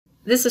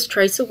This is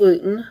Tracy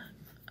Wooten.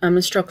 I'm an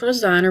instructional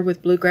designer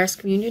with Bluegrass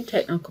Community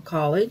Technical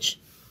College,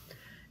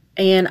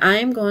 and I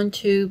am going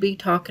to be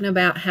talking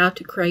about how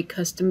to create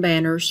custom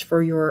banners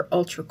for your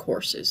Ultra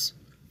courses.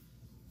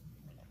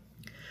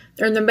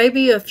 There may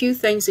be a few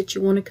things that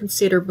you want to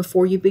consider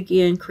before you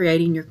begin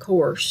creating your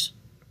course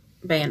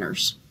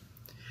banners,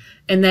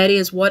 and that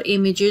is what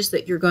images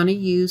that you're going to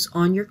use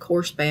on your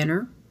course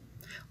banner,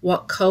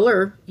 what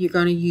color you're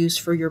going to use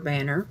for your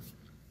banner,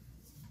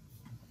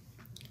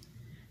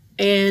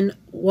 and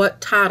what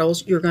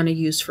titles you're going to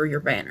use for your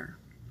banner.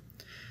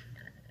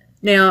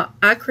 Now,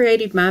 I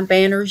created my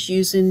banners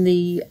using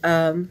the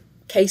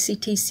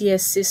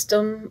KCTCS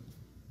system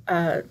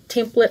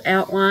template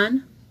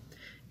outline,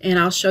 and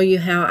I'll show you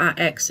how I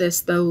access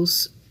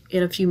those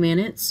in a few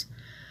minutes.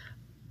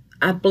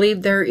 I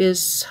believe there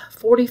is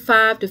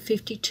 45 to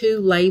 52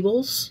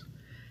 labels,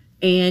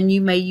 and you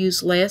may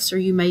use less or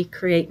you may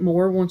create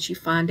more once you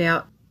find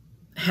out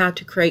how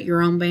to create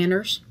your own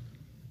banners.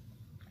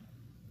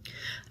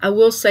 I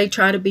will say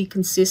try to be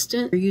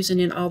consistent. You're using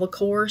in all the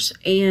course,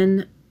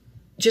 and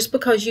just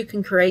because you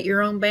can create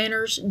your own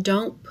banners,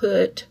 don't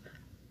put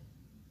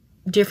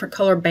different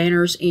color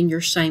banners in your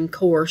same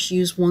course.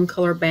 Use one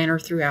color banner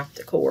throughout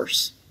the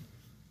course.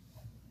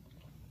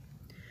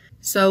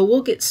 So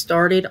we'll get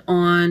started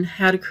on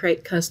how to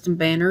create custom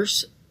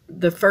banners.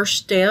 The first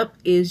step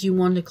is you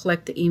want to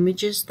collect the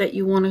images that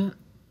you want to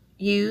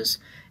use,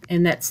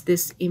 and that's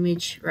this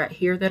image right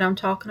here that I'm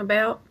talking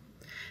about.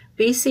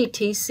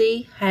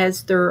 BCTC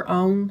has their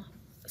own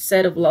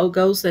set of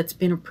logos that's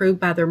been approved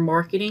by their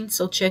marketing,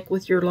 so check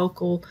with your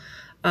local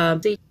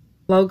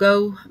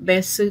logo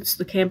best suits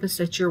the campus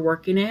that you're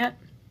working at.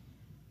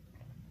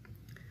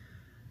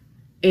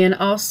 And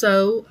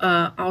also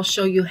I'll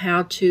show you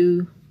how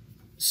to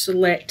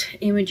select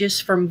images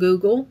from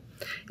Google.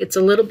 It's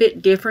a little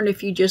bit different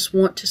if you just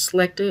want to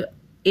select an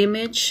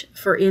image.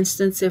 For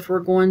instance, if we're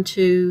going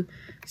to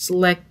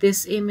select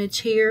this image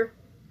here,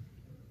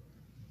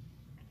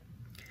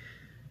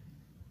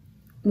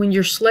 when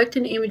you're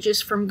selecting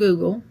images from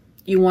Google,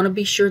 you want to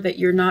be sure that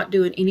you're not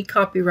doing any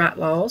copyright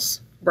laws,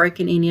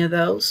 breaking any of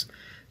those.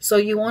 So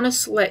you want to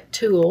select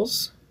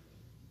Tools,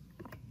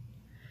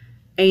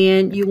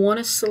 and you want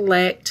to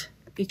select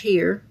it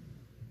here.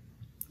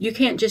 You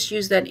can't just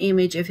use that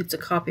image if it's a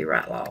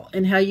copyright law.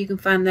 And how you can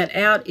find that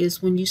out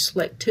is when you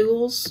select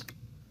Tools,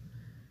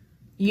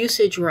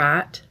 Usage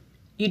Right,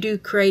 you do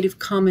Creative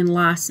Commons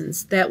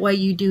License. That way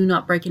you do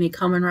not break any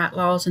copyright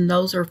laws, and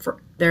those are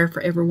there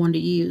for everyone to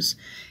use.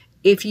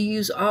 If you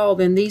use all,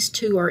 then these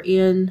two are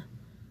in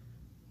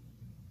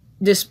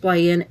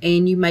displaying,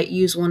 and you might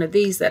use one of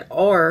these that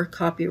are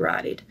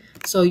copyrighted.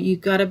 So you've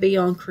got to be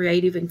on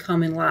Creative and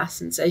Commons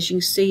License. As you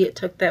can see, it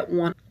took that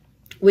one.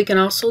 We can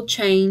also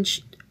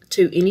change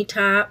to any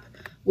type,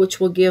 which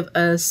will give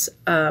us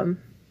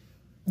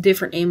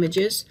different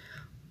images.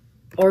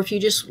 Or if you're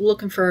just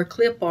looking for a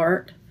clip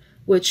art,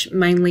 which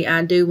mainly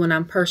I do when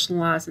I'm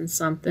personalizing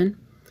something.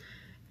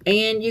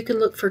 And you can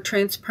look for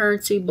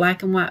transparency,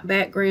 black and white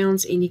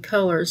backgrounds, any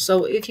colors.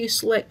 So if you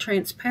select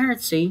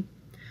transparency,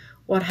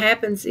 what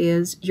happens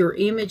is your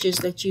images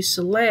that you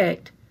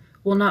select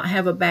will not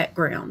have a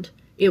background.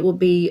 It will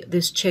be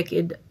this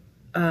checked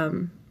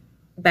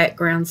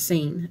background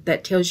scene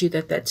that tells you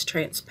that that's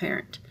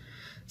transparent.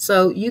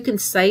 So you can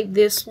save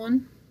this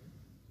one.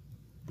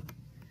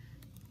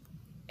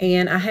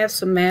 And I have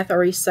some math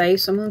already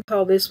saved, so I'm going to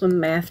call this one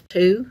Math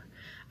 2.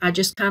 I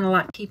just kind of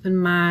like keeping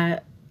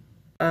my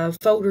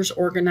folders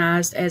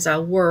organized as I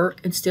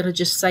work instead of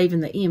just saving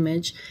the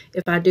image.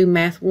 If I do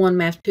Math 1,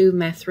 Math 2,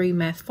 Math 3,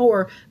 Math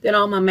 4, then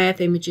all my math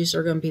images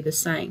are going to be the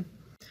same.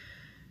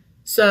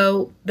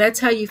 So that's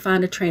how you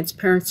find a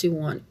transparency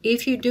one.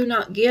 If you do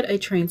not get a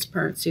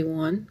transparency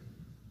one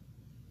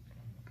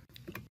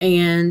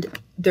and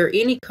they're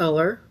any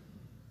color,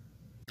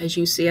 as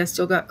you see, I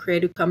still got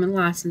Creative Commons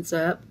License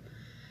up,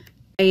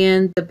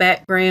 and the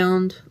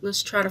background,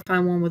 let's try to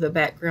find one with a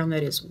background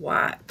that is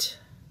white.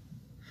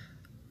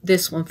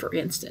 This one, for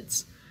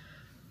instance.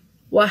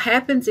 What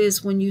happens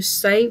is when you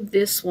save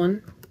this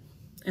one,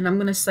 and I'm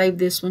going to save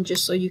this one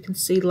just so you can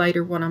see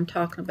later what I'm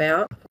talking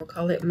about. We'll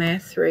call it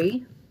Math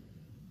 3.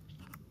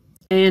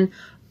 And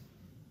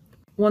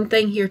one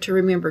thing here to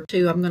remember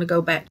too, I'm going to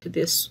go back to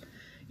this.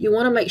 You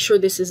want to make sure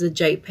this is a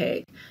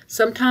JPEG.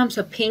 Sometimes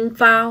a PNG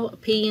file, a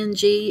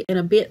PNG, and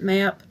a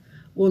bitmap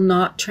will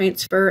not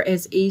transfer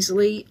as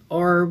easily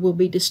or will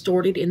be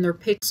distorted in their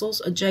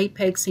pixels. A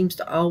JPEG seems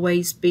to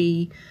always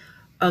be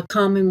a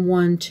common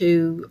one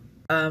to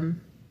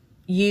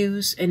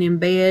use and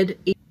embed,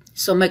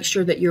 so make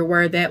sure that you're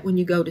aware of that when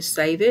you go to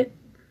save it.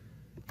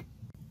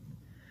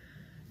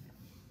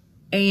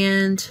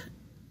 And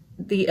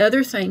the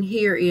other thing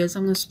here is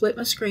I'm going to split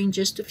my screen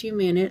just a few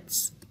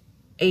minutes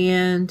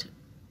and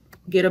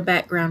get a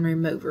background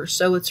remover.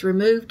 So it's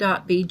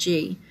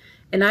remove.bg,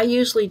 and I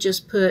usually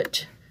just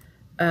put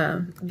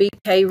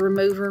BK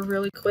remover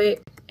really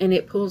quick, and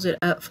it pulls it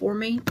up for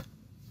me.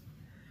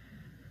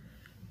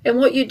 And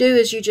what you do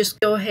is you just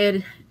go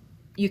ahead,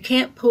 you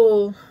can't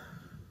pull,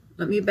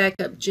 let me back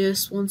up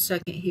just one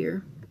second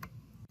here.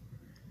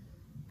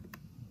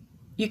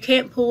 You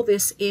can't pull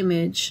this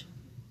image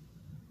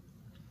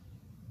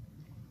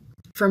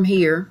from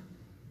here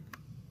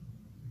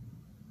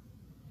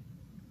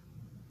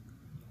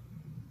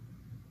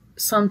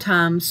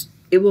sometimes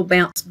it will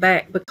bounce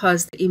back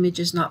because the image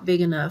is not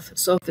big enough.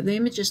 So if the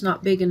image is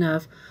not big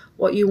enough,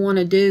 what you want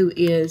to do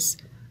is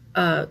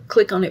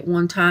click on it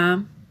one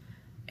time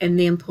and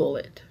then pull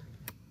it.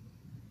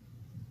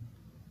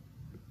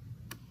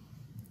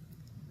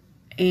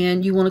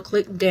 And you want to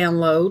click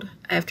download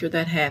after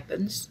that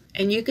happens.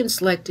 And you can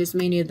select as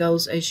many of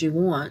those as you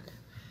want.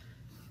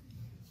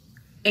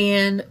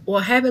 And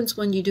what happens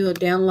when you do a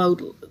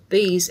download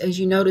these, as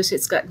you notice,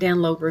 it's got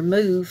download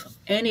remove,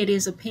 and it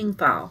is a ping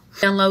file.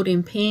 Download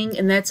in ping,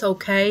 and that's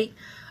okay.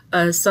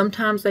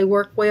 Sometimes they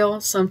work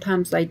well,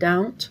 sometimes they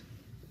don't.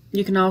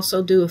 You can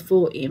also do a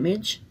full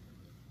image.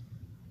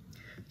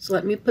 So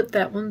let me put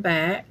that one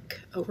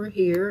back over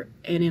here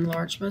and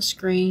enlarge my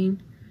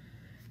screen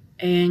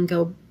and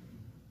go.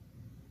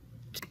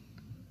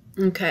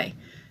 Okay,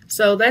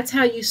 so that's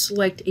how you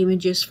select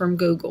images from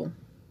Google,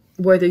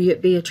 whether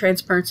it be a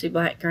transparency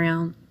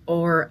background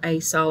or a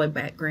solid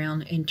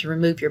background, and to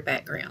remove your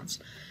backgrounds.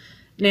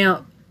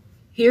 Now,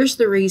 here's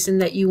the reason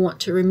that you want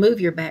to remove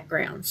your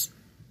backgrounds.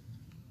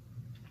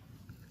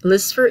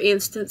 Let's, for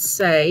instance,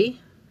 say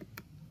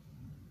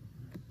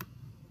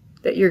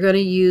that you're going to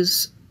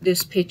use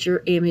this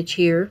picture image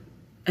here,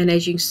 and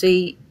as you can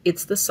see,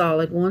 it's the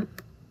solid one.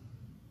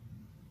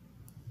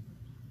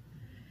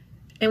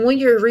 And when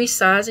you're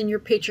resizing your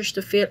pictures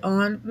to fit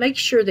on, make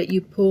sure that you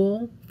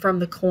pull from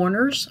the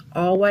corners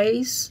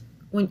always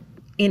when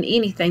in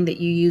anything that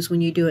you use when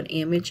you do an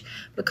image,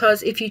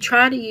 because if you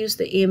try to use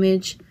the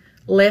image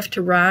left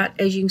to right,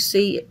 as you can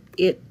see,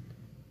 it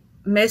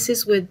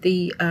messes with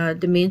the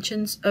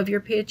dimensions of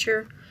your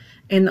picture.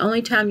 And the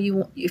only time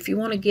if you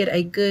want to get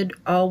a good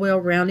all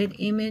well-rounded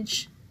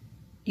image,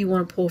 you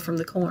want to pull from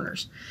the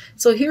corners.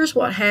 So here's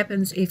what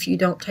happens if you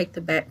don't take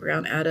the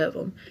background out of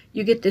them.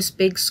 You get this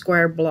big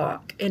square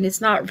block, and it's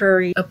not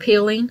very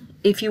appealing.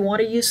 If you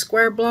want to use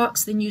square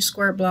blocks, then use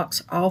square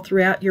blocks all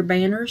throughout your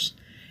banners.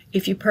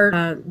 If you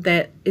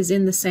that is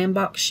in the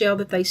sandbox shell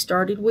that they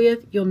started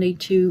with, you'll need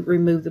to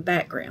remove the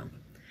background.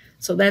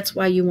 So that's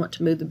why you want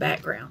to move the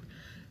background.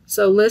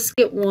 So let's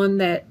get one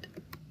that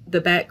the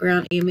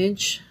background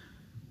image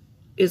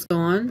is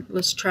gone.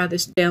 Let's try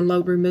this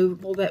download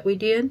removable that we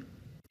did.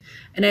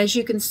 And as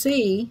you can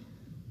see,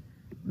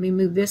 let me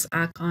move this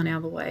icon out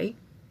of the way.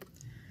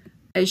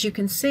 As you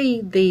can see,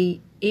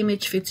 the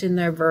image fits in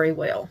there very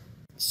well.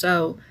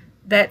 So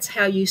that's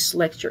how you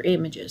select your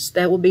images.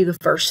 That will be the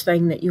first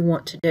thing that you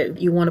want to do.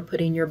 You want to put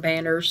in your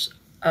banners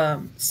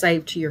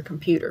saved to your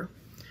computer.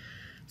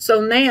 So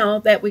now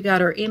that we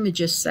got our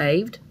images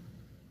saved,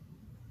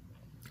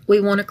 we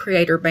want to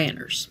create our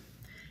banners.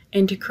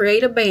 And to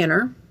create a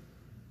banner,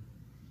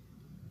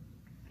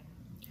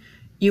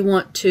 you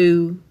want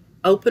to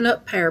open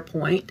up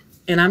PowerPoint,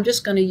 and I'm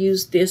just going to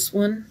use this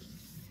one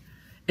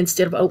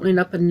instead of opening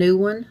up a new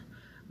one.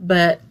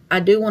 But I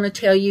do want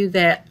to tell you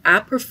that I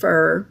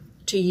prefer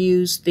to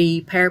use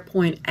the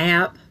PowerPoint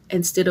app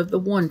instead of the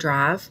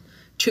OneDrive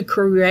to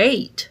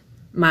create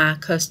my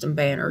custom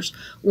banners.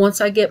 Once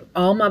I get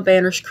all my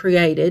banners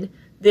created,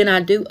 then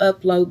I do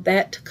upload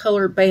that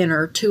colored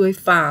banner to a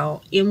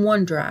file in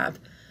OneDrive,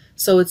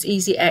 so it's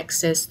easy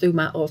access through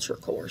my Ultra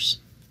course.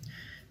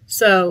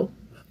 So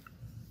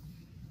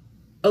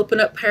open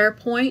up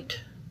PowerPoint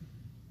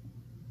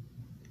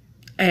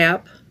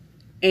app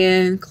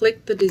and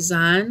click the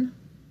design,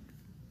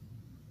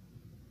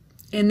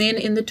 and then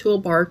in the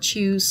toolbar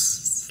choose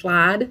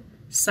slide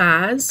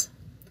size,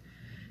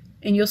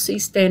 and you'll see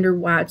standard,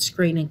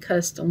 widescreen, and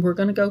custom. We're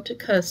going to go to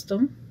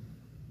custom,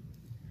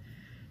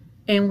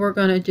 and we're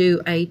going to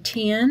do a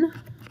 10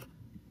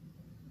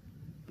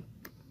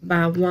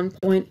 by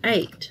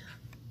 1.8.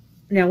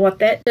 Now what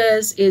that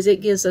does is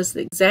it gives us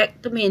the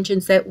exact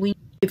dimensions that we.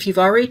 If you've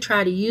already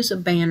tried to use a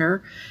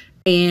banner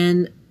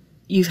and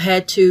you've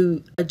had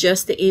to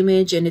adjust the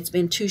image and it's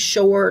been too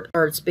short,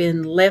 or it's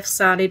been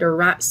left-sided or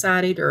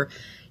right-sided, or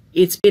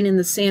it's been in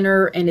the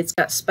center and it's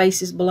got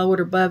spaces below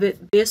it or above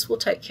it, this will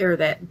take care of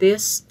that.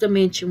 This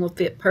dimension will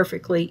fit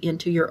perfectly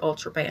into your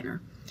Ultra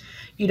banner.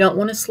 You don't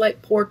want to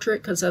select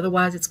portrait because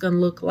otherwise it's going to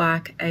look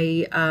like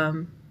a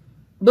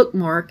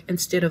bookmark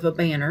instead of a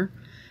banner.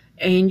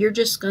 And you're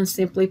just going to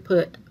simply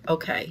put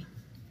OK.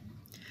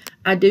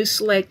 I do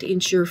select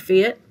ensure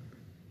fit,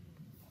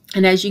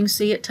 and as you can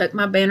see, it took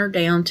my banner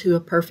down to a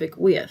perfect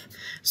width.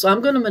 So I'm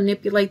going to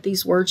manipulate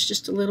these words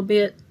just a little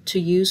bit to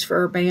use for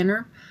our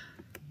banner.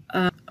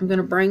 I'm going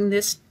to bring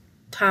this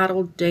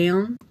title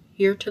down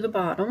here to the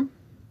bottom.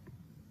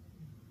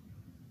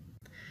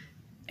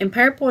 And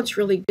PowerPoint's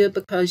really good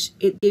because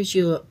it gives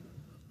you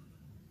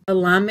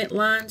alignment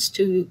lines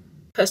to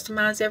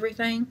customize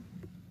everything.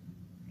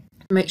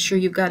 Make sure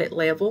you've got it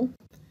level.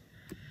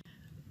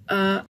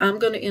 I'm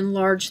going to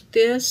enlarge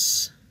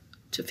this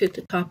to fit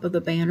the top of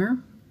the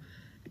banner.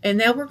 And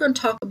now we're going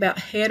to talk about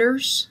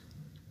headers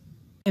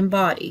and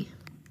body.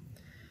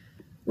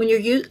 When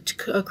you're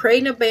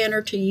creating a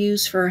banner to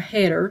use for a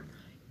header,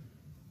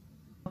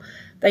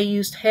 they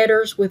used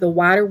headers with a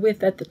wider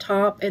width at the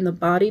top and the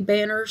body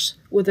banners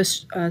with a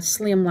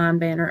slimline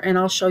banner, and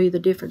I'll show you the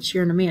difference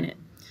here in a minute.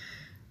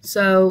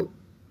 So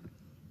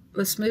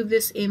let's move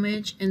this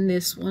image and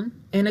this one,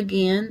 and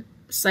again,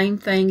 same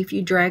thing. If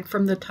you drag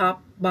from the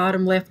top,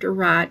 bottom, left, or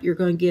right, you're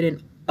going to get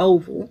an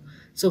oval.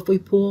 So if we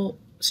pull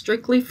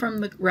strictly from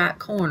the right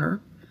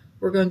corner,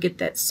 we're going to get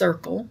that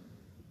circle.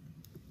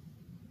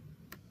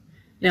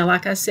 Now,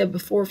 like I said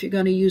before, if you're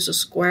going to use a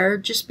square,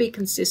 just be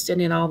consistent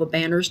in all the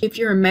banners. If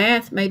you're in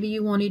math, maybe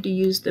you wanted to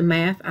use the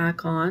math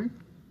icon.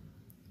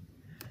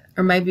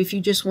 Or maybe if you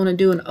just want to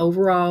do an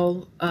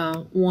overall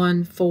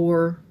one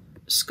for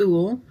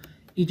school,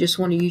 you just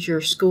want to use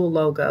your school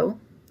logo.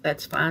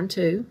 That's fine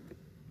too.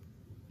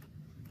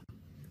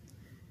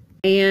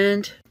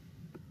 And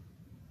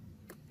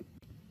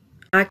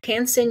I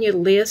can send you a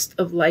list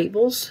of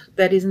labels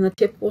that is in the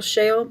typical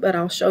shell, but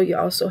I'll show you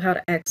also how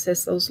to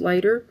access those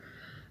later.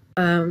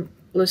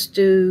 Let's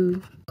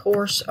do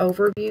course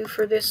overview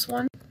for this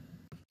one.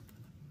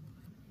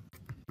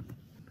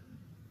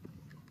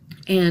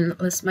 And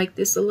let's make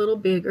this a little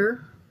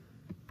bigger.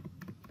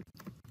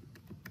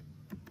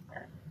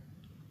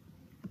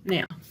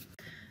 Now,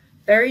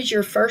 there is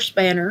your first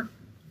banner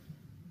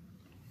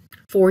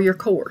for your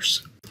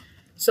course.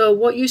 So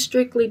what you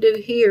strictly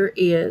do here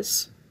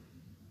is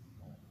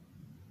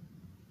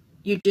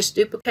you just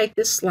duplicate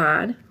this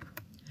slide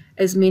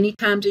as many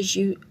times as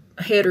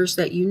headers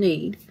that you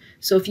need.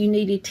 So if you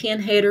needed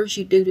 10 headers,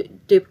 you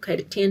duplicate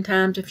it 10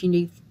 times. If you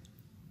need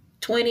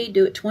 20,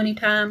 do it 20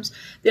 times.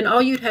 Then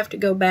all you'd have to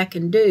go back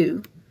and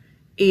do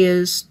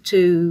is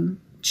to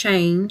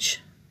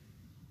change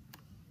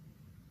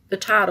the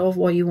title of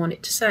what you want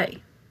it to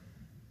say.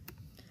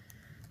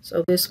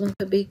 So this one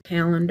could be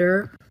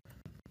calendar.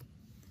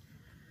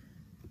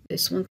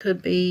 This one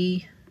could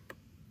be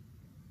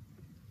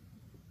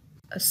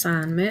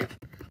assignment,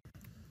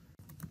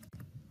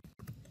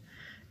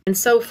 and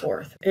so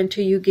forth,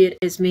 until you get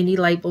as many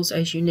labels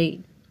as you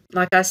need.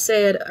 Like I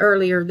said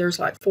earlier, there's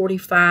like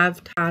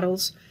 45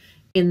 titles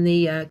in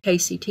the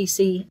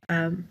KCTC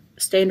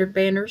standard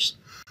banners.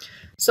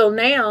 So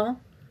now,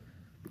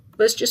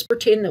 let's just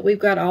pretend that we've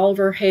got all of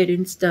our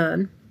headings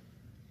done,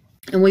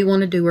 and we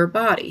want to do our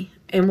body.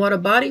 And what a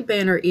body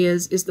banner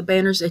is the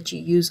banners that you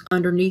use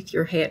underneath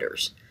your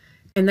headers.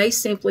 And they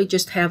simply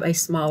just have a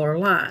smaller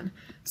line.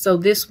 So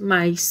this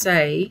may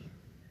say,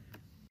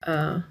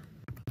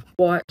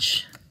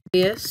 watch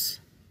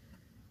this.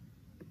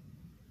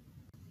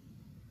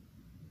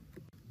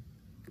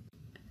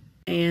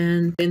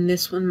 And then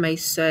this one may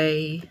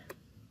say,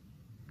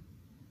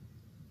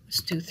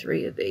 let's do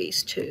 3 of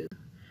these too.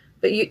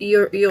 But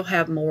you'll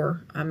have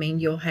more. I mean,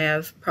 you'll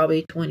have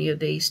probably 20 of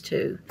these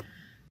too.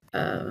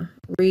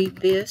 Read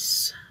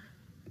this.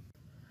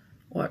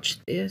 Watch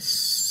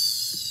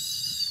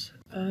this.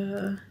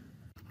 Do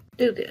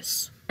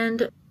this.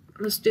 And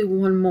let's do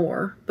one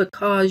more,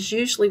 because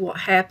usually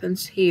what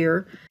happens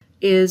here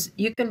is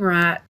you can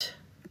write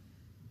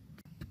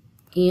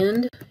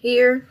end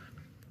here,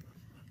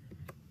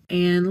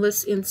 and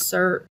let's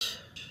insert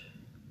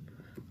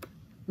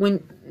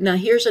now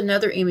here's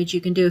another image you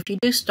can do. If you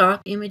do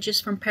stock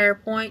images from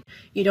PowerPoint,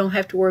 you don't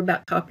have to worry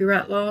about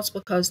copyright laws,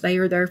 because they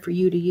are there for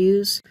you to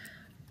use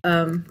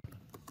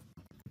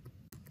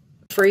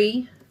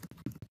free.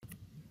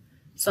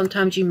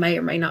 Sometimes you may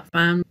or may not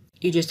find.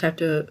 You just have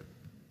to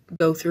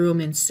go through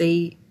them and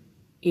see,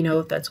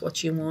 if that's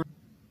what you want.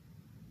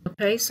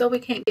 Okay, so we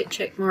can't get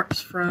check marks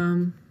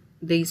from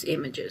these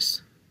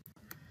images.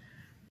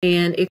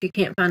 And if you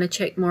can't find a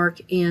check mark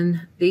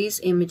in these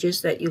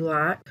images that you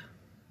like,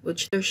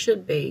 which there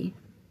should be,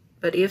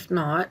 but if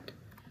not,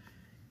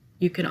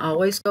 you can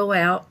always go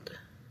out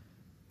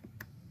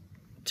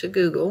to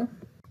Google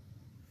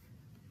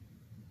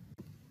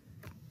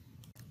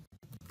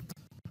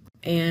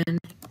and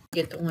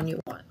get the one you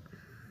want.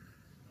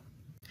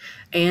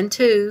 And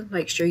two,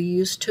 make sure you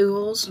use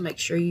tools, make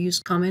sure you use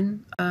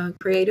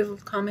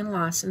Creative Commons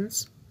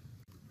license,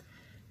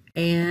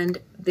 and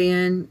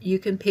then you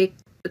can pick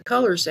the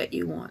colors that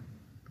you want.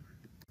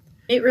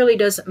 It really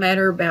doesn't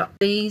matter about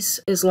these,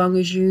 as long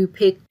as you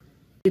pick.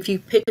 If you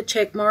pick a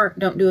check mark,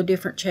 don't do a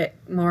different check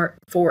mark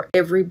for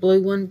every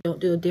blue one. Don't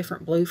do a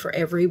different blue for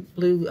every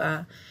blue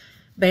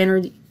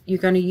banner you're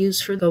going to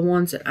use for the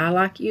ones that I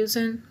like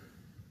using.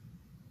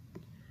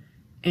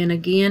 And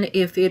again,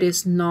 if it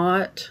is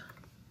not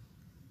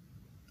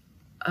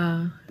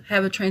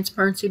have a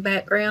transparency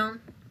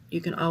background,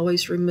 you can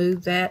always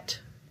remove that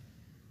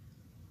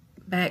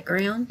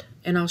background,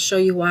 and I'll show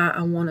you why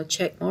I want a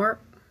check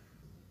mark.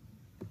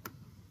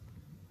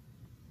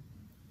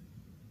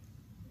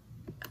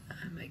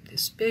 Make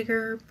this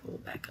bigger, pull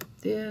back up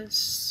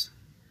this,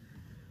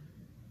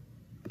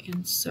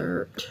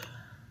 insert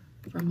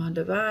from my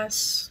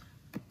device,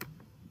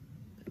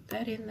 put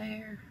that in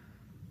there,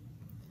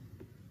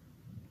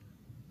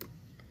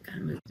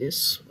 and move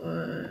this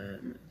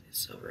one,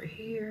 this over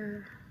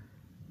here.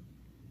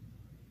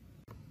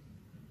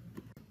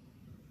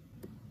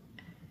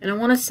 And I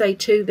want to say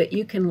too that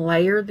you can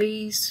layer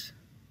these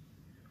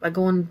by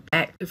going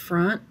back to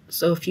front.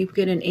 So if you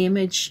get an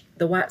image,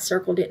 the white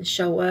circle didn't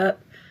show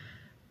up,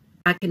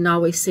 I can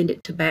always send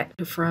it to back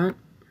to front.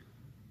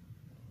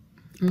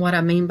 And what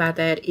I mean by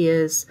that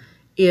is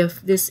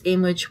if this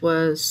image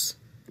was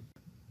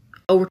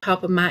over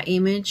top of my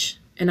image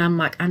and I'm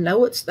like, I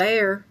know it's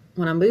there.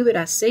 When I move it,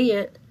 I see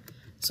it.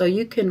 So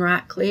you can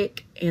right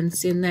click and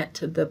send that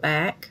to the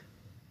back.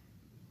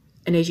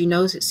 And as you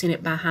notice, it sent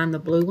it behind the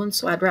blue one.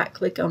 So I'd right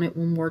click on it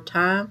one more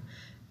time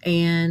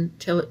and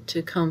tell it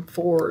to come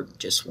forward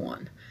just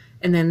one.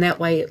 And then that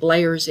way it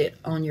layers it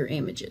on your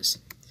images.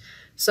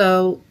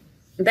 So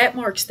that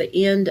marks the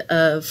end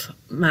of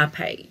my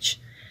page.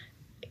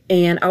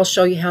 And I'll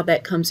show you how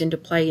that comes into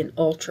play in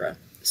Ultra.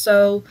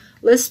 So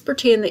let's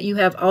pretend that you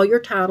have all your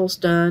titles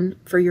done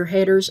for your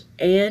headers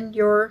and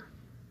your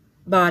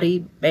body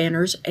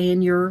banners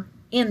and your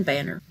end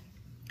banner.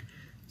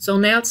 So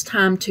now it's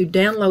time to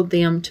download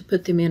them to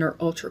put them in our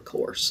Ultra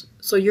course.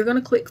 So you're going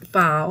to click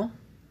File,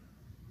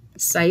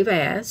 Save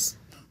As,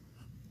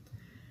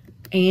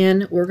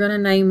 and we're going to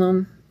name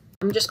them,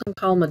 I'm just going to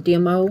call them a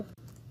demo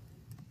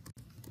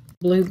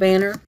blue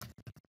banner.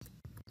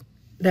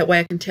 That way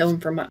I can tell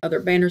them from my other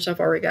banners I've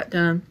already got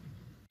done.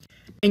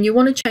 And you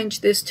want to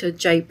change this to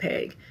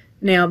JPEG.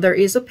 Now there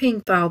is a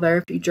PNG file there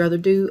if you'd rather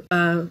do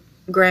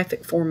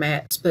graphic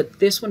formats, but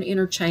this one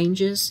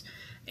interchanges,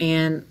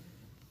 and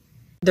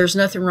there's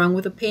nothing wrong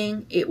with a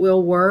PNG. It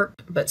will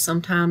work, but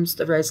sometimes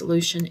the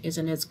resolution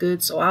isn't as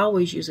good, so I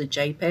always use a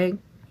JPEG.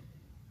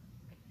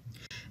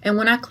 And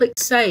when I click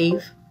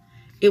Save,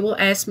 it will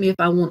ask me if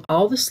I want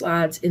all the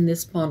slides in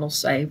this bundle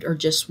saved or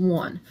just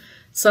one.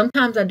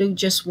 Sometimes I do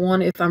just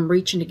one if I'm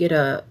reaching to get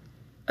a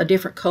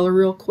different color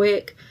real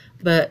quick,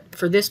 but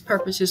for this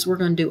purposes, we're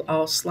going to do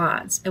all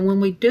slides. And when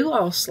we do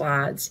all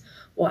slides,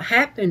 what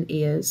happened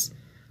is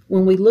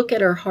when we look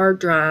at our hard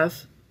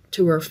drive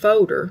to our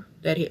folder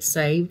that it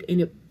saved, and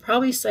it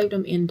probably saved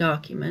them in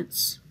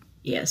documents,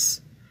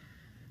 yes.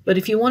 But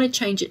if you want to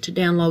change it to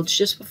downloads,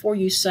 just before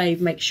you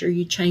save, make sure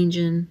you're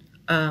changing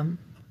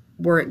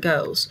where it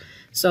goes.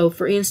 So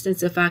for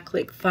instance, if I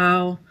click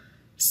File,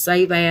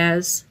 Save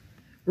As,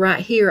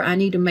 right here I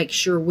need to make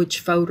sure which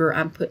folder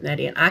I'm putting that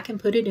in. I can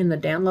put it in the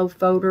download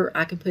folder,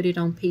 I can put it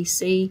on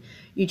PC.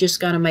 You just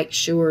got to make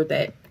sure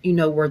that you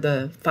know where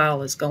the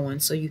file is going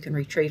so you can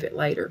retrieve it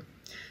later.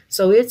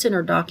 So it's in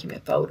our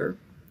document folder.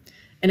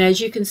 And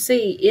as you can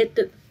see,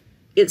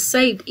 it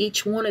saved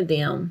each one of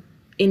them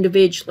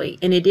individually,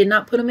 and it did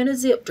not put them in a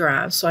zip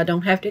drive, so I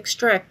don't have to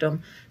extract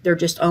them. They're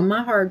just on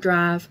my hard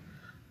drive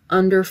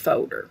under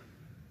folder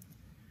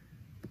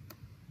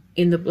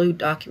in the blue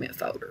document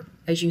folder.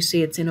 As you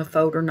see, it's in a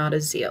folder, not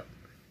a zip.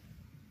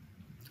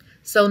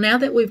 So now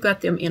that we've got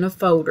them in a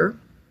folder,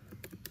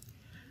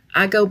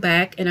 I go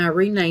back and I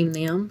rename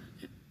them.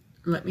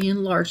 Let me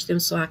enlarge them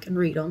so I can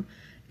read them.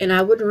 And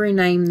I would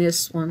rename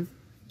this one.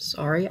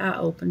 Sorry, I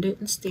opened it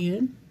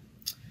instead.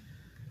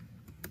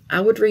 I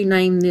would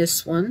rename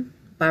this one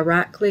by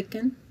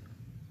right-clicking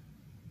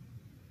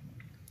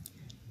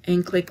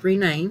and click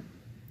Rename.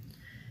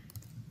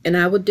 And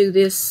I would do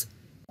this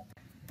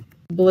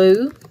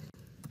blue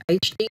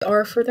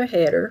HDR for the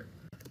header,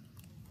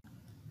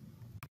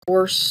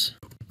 course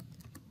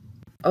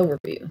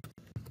overview.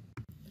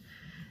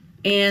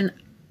 And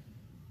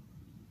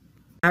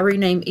I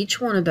rename each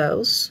one of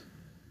those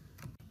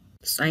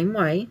the same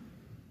way.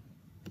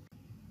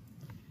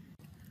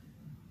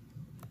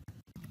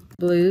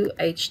 Blue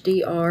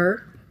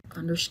HDR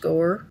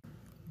underscore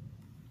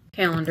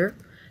calendar.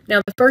 Now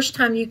the first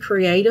time you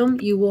create them,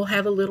 you will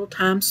have a little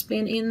time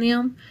spent in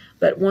them,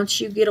 but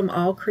once you get them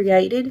all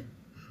created,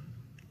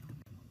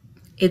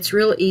 it's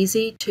real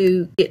easy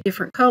to get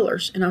different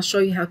colors, and I'll show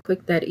you how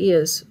quick that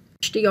is.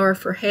 HDR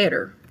for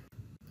header.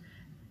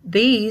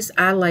 These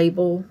I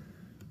label,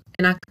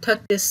 and I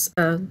took this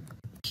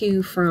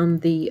cue from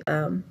the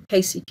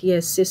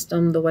KCTS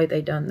system, the way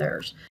they done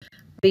theirs.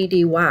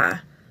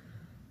 BDY.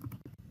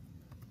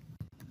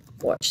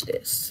 Watch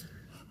this.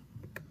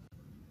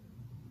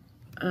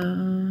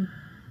 2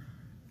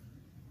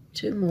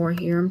 more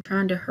here. I'm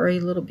trying to hurry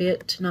a little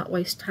bit to not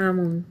waste time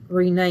on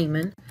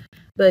renaming,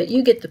 but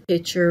you get the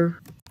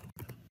picture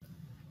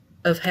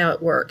of how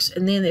it works.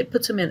 And then it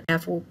puts them in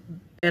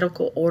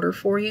alphabetical order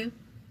for you.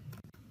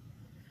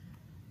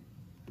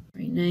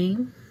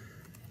 Rename.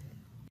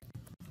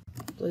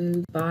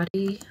 Blue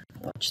body.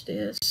 Watch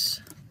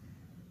this.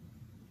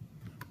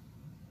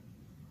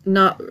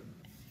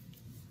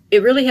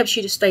 It really helps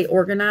you to stay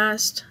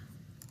organized.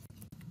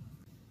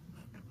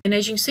 And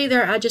as you can see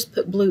there, I just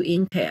put blue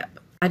end cap.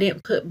 I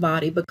didn't put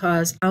body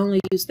because I only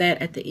use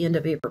that at the end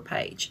of every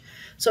page.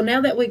 So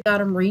now that we've got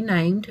them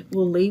renamed,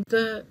 we'll leave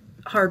the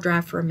hard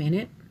drive for a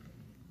minute.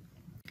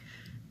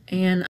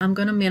 And I'm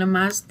going to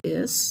minimize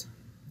this.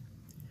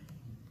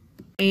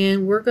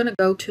 And we're going to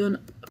go to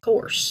a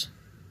course.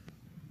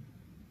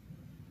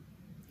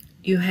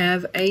 You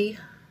have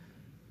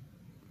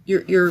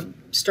you're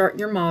starting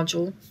your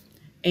module,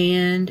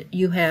 and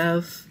you're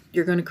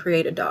going to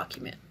create a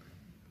document.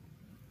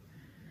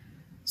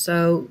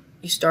 So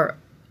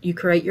you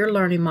create your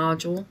learning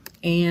module,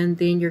 and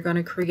then you're going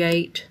to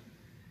create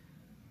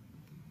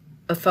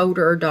a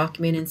folder or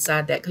document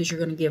inside that because you're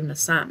going to give an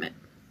assignment.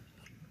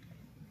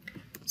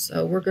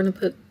 So we're going to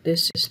put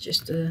this as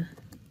just a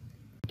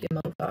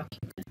demo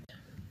document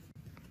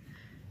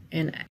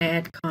and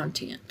add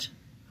content.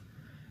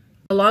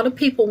 A lot of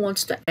people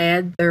wants to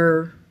add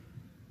their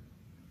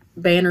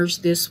banners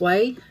this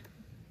way,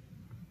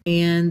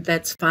 and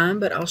that's fine,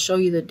 but I'll show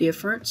you the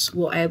difference.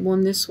 We'll add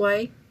one this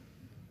way.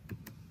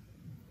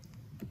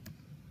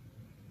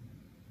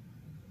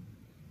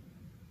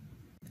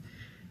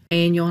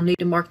 And you'll need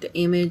to mark the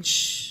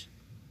image.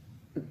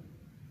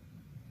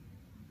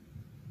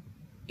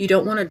 You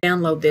don't want to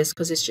download this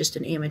because it's just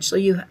an image, so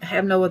you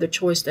have no other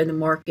choice than to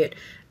mark it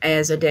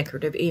as a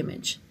decorative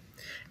image.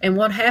 And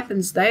what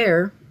happens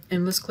there,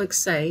 and let's click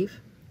Save,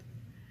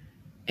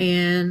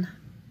 and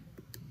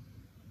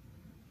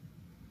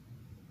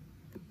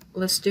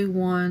let's do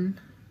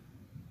one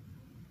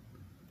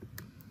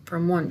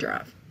from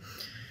OneDrive.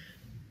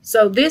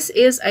 So this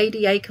is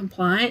ADA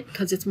compliant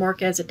because it's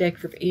marked as a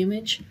decorative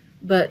image,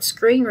 but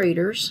screen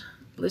readers,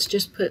 let's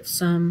just put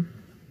some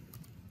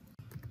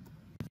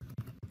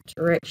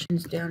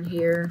directions down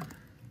here.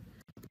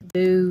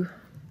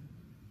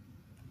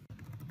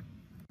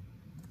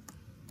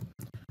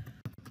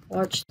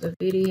 Watch the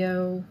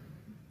video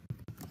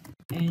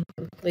and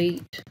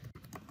complete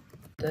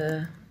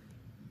the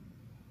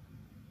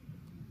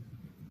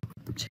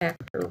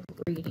chapter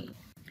reading.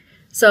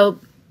 So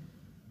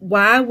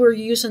why we're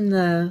using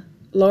the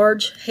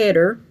large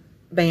header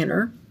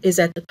banner is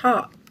at the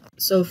top.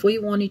 So if we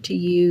wanted to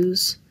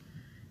use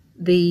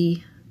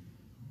the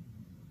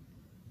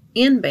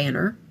end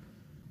banner,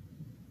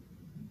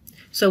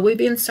 so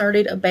we've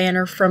inserted a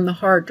banner from the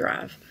hard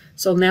drive.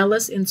 So now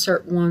let's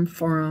insert one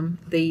from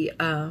the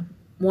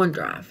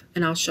OneDrive,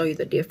 and I'll show you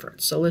the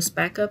difference. So let's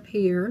back up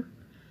here,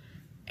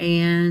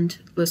 and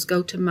let's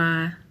go to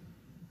my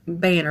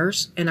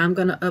banners, and I'm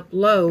going to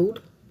upload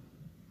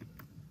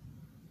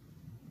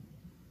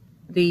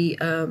the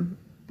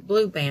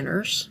blue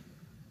banners.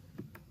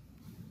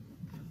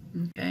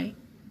 Okay.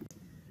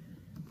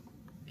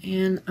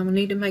 And I'm going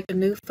to need to make a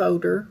new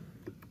folder.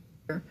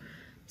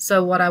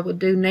 So what I would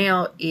do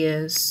now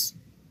is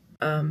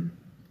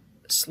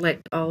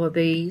select all of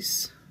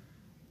these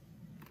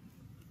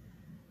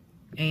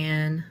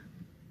and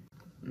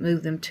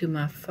move them to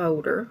my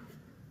folder.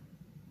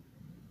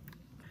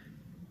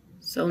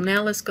 So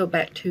now let's go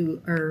back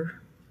to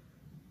our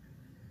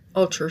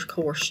Ultra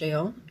core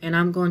shell, and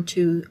I'm going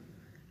to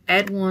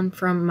add one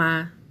from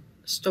my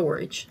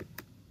storage.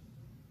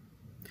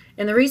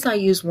 And the reason I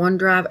use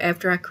OneDrive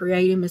after I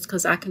create them is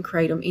because I can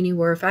create them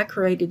anywhere. If I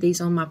created these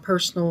on my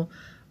personal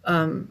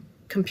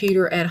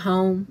computer at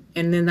home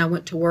and then I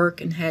went to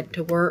work and had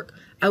to work,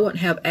 I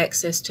wouldn't have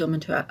access to them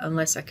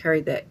unless I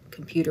carried that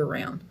computer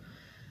around.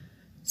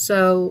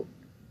 So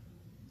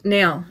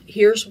now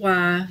here's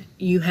why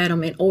you had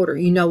them in order.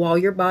 You know all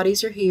your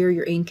bodies are here,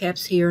 your end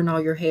caps here, and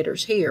all your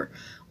headers here.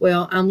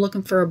 Well, I'm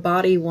looking for a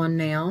body one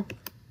now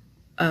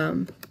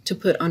to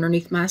put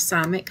underneath my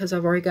assignment because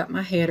I've already got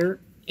my header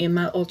in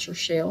my Ultra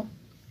shell.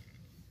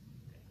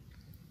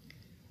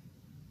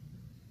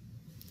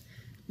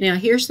 Now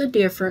here's the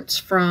difference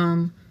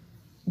from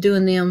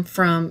doing them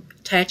from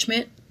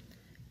attachment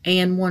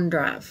and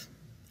OneDrive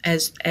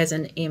as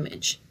an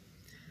image.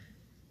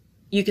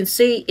 You can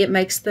see it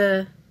makes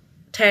the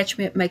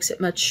attachment makes it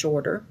much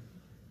shorter,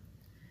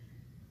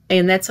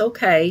 and that's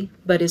okay,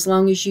 but as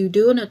long as you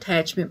do an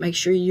attachment, make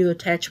sure you do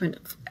attachment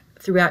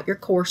throughout your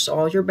course so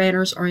all your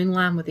banners are in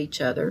line with each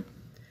other.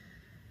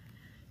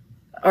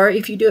 Or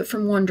if you do it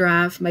from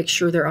OneDrive, make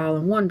sure they're all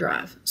in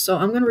OneDrive. So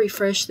I'm going to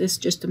refresh this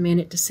just a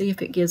minute to see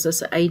if it gives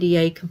us an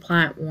ADA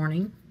compliant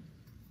warning.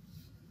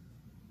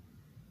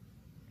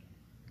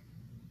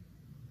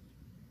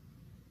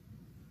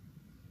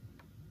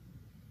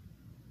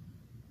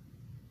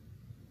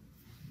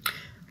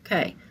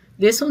 Okay,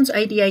 this one's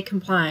ADA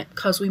compliant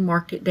because we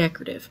marked it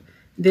decorative.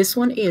 This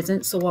one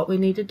isn't, so what we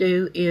need to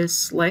do is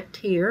select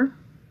here,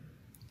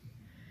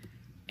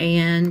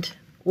 and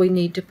we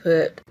need to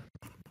put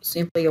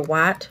simply a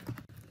white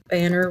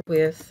banner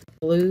with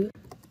blue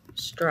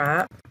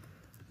stripe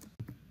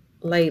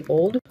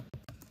labeled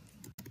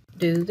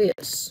 "Do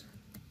This."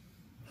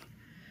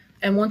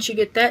 And once you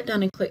get that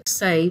done and click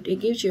Saved, it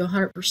gives you a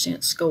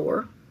 100%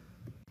 score.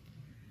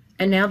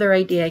 And now they're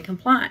ADA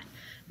compliant.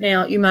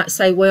 Now you might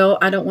say, well,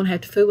 I don't want to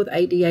have to fool with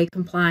ADA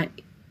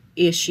compliant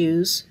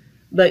issues,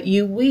 but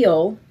you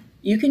will.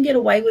 You can get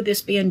away with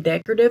this being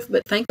decorative,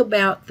 but think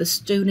about the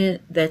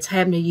student that's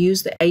having to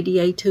use the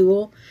ADA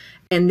tool,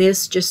 and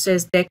this just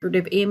says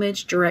decorative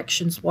image,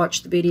 directions,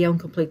 watch the video, and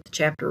complete the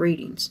chapter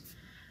readings.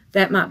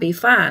 That might be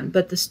fine,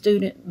 but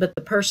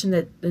the person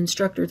the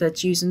instructor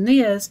that's using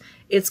this,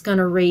 it's going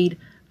to read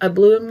a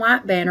blue and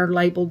white banner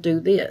labeled "Do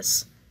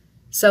This."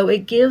 So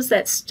it gives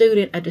that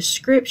student a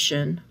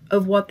description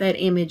of what that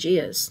image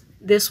is.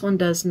 This one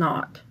does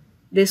not.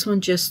 This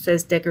one just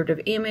says decorative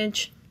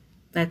image.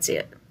 That's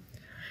it.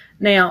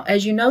 Now,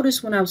 as you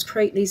notice when I was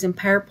creating these in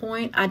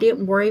PowerPoint, I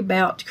didn't worry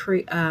about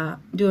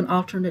doing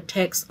alternate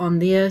text on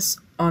this,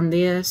 on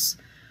this,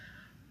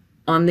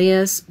 on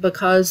this,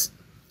 because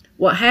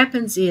What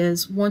happens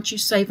is once you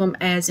save them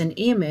as an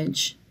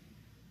image,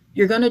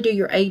 you're going to do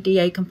your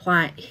ADA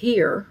compliant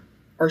here,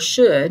 or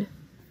should,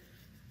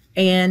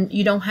 and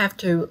you don't have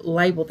to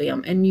label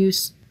them. And you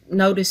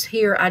notice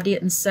here I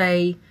didn't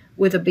say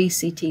with a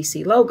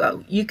BCTC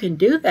logo. You can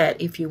do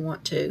that if you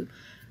want to,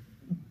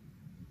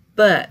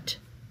 but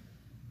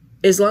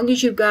as long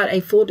as you've got a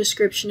full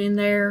description in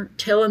there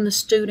telling the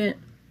student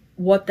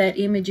what that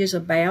image is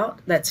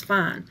about, that's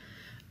fine.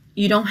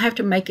 You don't have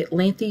to make it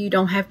lengthy. You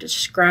don't have to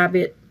describe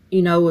it,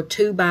 you know, a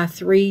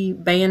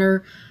 2x3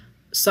 banner,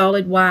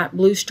 solid white,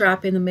 blue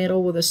stripe in the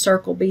middle with a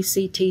circle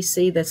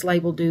BCTC that's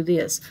labeled do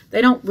this.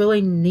 They don't really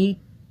need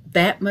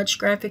that much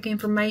graphic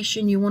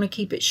information. You want to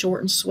keep it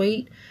short and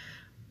sweet.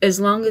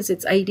 As long as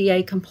it's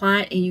ADA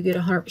compliant and you get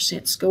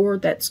 100% score,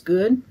 that's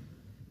good.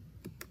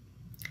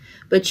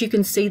 But you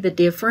can see the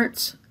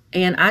difference,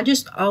 and I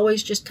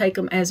always just take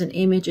them as an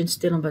image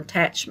instead of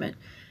attachment.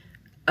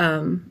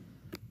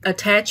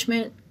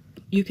 Attachment,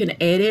 you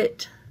can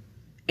edit,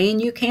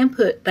 and you can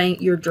put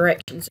your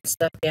directions and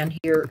stuff down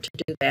here to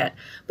do that.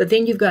 But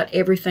then you've got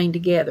everything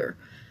together.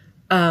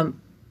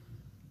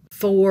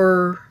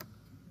 For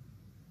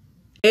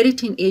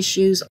editing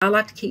issues, I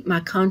like to keep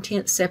my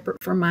content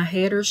separate from my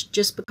headers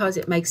just because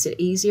it makes it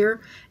easier.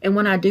 And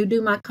when I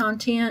do my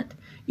content,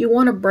 you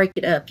want to break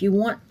it up. You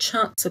want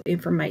chunks of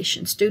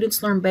information.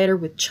 Students learn better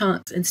with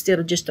chunks instead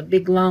of just a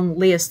big long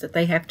list that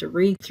they have to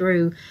read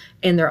through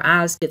and their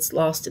eyes gets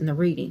lost in the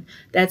reading.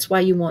 That's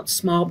why you want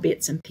small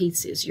bits and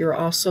pieces. You're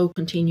also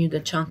continuing the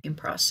chunking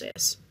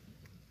process.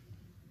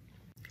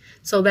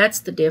 So that's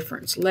the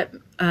difference.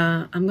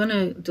 I'm going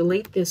to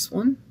delete this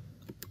one.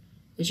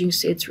 As you can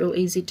see, it's real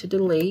easy to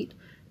delete.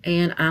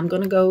 And I'm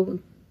going to go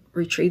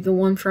retrieve the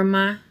one from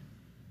my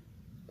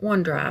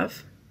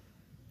OneDrive.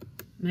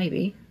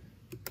 Maybe.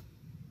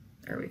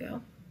 There we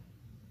go.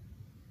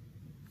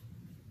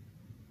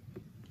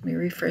 Let me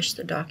refresh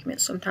the document.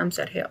 Sometimes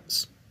that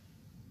helps.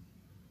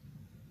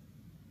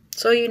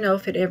 So you know,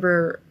 if it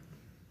ever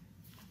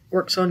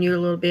works on you a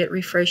little bit,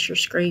 refresh your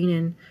screen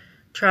and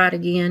try it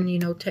again. You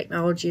know,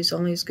 technology is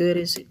only as good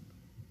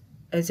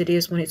as it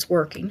is when it's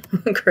working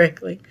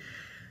correctly.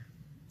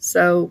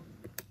 So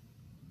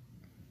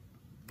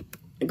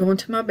I go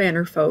into my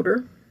banner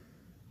folder,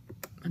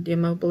 my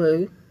demo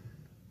blue.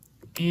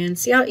 And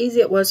see how easy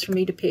it was for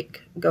me to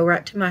go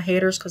right to my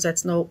headers, because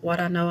that's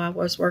what I know I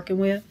was working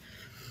with,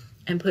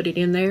 and put it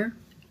in there.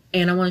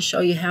 And I want to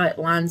show you how it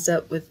lines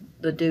up with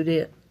the Do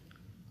It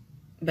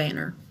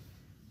banner.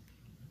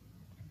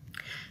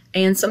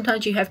 And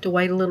sometimes you have to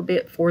wait a little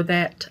bit for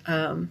that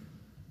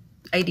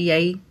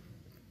ADA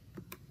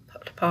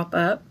to pop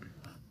up.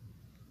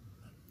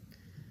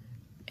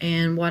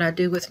 And what I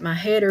do with my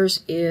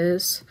headers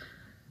is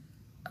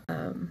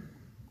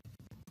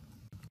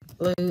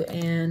blue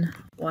and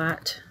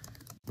white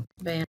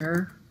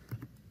banner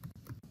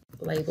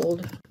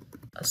labeled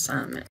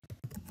assignment.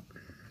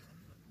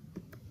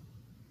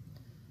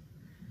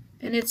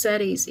 And it's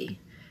that easy.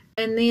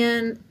 And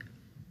then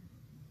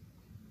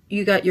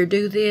you got your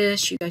do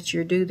this, you got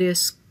your do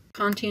this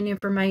content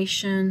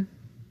information.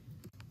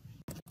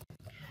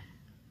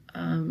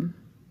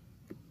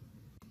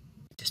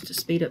 Just to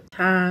speed up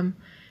time.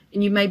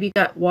 And you maybe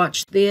got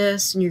watch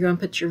this, and you're going to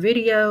put your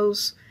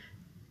videos,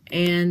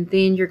 and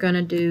then you're going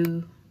to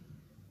do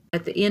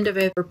at the end of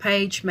every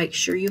page, make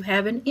sure you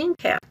have an end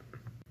cap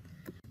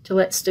to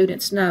let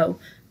students know.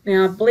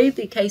 Now, I believe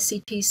the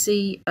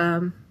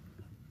KCTC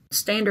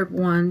standard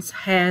ones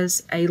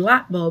has a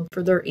light bulb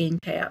for their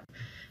end cap.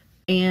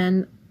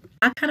 And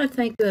I kind of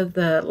think of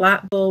the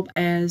light bulb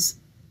as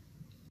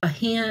a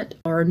hint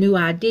or a new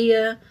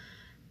idea,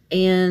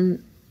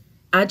 and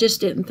I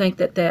just didn't think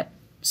that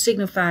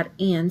signified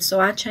end, so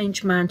I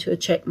changed mine to a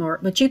check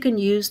mark. But you can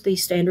use the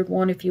standard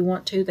one if you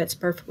want to. That's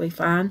perfectly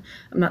fine.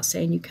 I'm not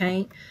saying you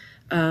can't.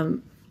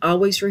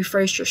 Always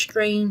refresh your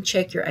screen,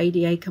 check your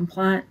ADA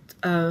compliant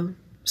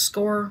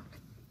score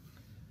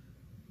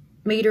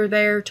meter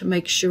there to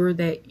make sure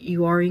that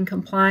you are in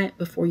compliant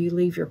before you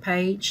leave your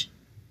page.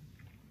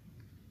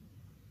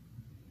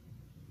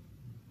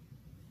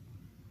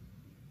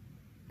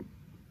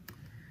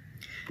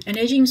 And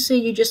as you can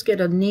see, you just get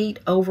a neat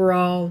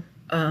overall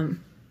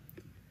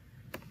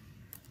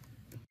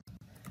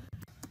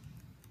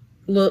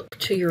look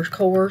to your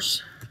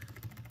course.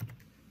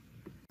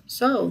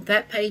 So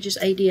that page is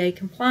ADA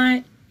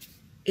compliant.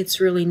 It's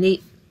really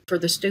neat for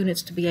the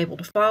students to be able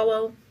to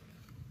follow.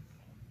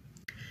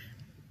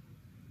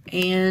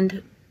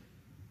 And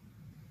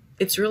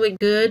it's really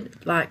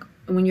good, like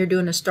when you're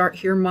doing a Start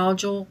Here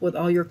module with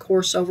all your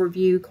course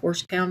overview,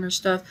 course counter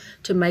stuff,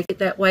 to make it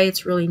that way.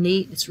 It's really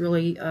neat. It's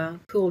really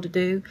cool to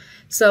do.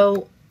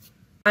 So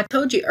I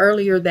told you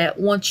earlier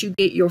that once you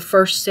get your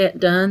first set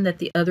done, that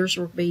the others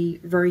will be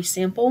very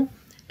simple,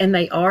 and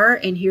they are,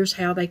 and here's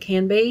how they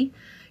can be.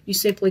 You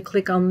simply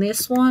click on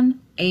this one,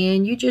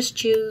 and you just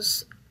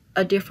choose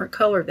a different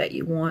color that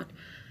you want.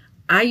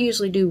 I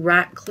usually do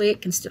right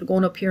click instead of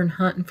going up here and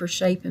hunting for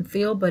shape and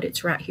fill, but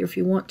it's right here if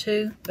you want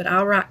to. But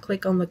I'll right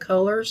click on the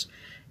colors,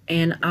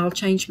 and I'll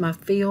change my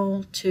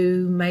fill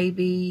to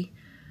maybe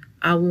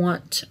I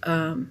want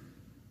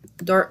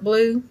dark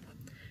blue,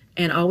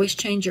 and always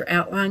change your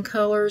outline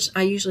colors.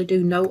 I usually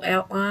do no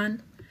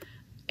outline,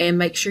 and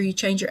make sure you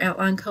change your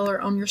outline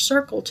color on your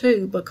circle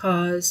too,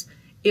 because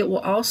it will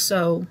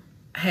also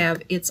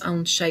have its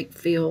own shape,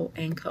 feel,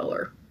 and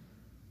color.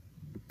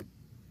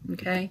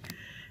 Okay,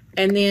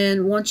 and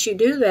then once you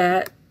do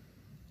that,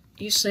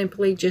 you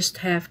simply just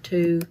have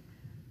to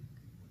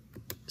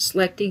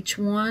select each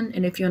one,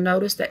 and if you'll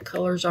notice that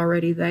color is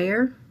already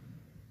there.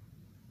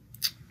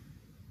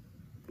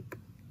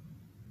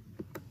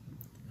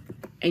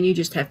 And you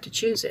just have to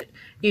choose it.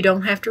 You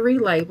don't have to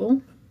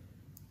relabel.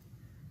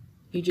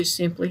 You just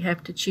simply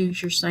have to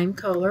choose your same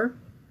color,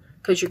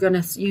 because you're going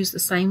to use the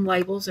same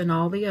labels in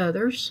all the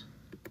others.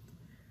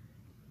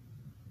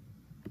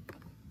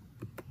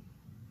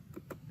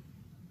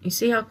 You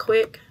see how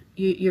quick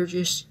you're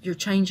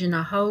changing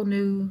a whole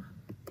new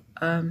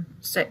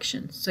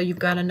section. So you've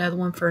got another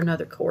one for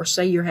another course.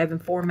 Say you're having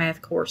 4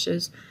 math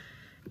courses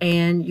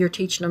and you're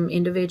teaching them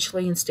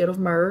individually instead of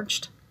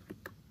merged.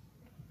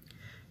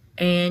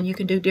 And you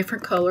can do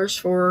different colors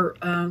for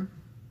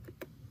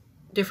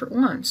different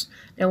ones.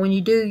 Now when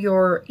you do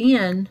your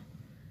in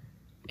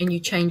and you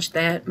change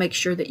that, make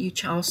sure that you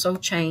also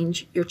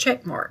change your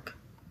check mark.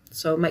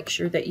 So make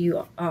sure that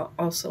you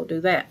also do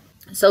that.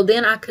 So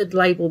then I could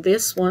label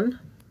this one,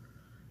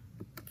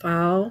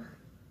 File,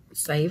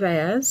 Save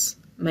As.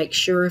 Make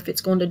sure if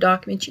it's going to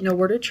document, you know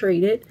where to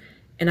treat it.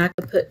 And I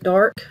could put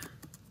dark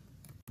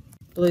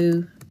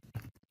blue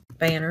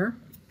banner.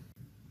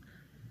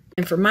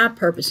 And for my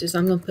purposes,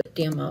 I'm going to put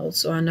demo,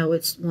 so I know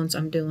it's ones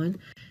I'm doing.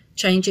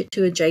 Change it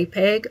to a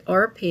JPEG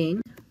or a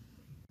PNG.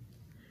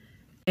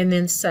 And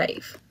then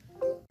save.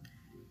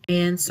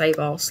 And save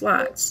all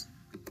slides.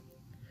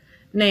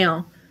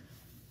 Now,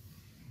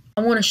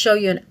 I want to show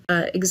you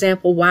an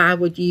example why I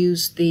would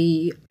use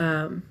the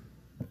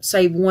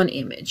save one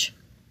image.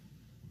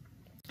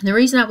 And the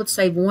reason I would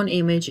save one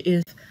image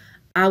is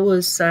I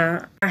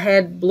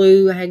had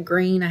blue, I had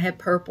green, I had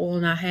purple,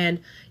 and I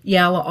had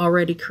yellow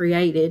already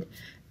created,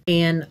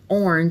 and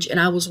orange, and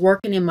I was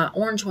working in my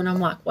orange one. I'm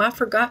like, well, I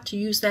forgot to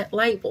use that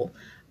label.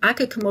 I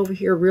could come over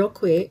here real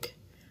quick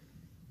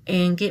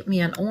and get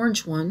me an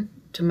orange one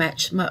to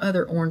match my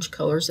other orange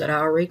colors that I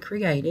already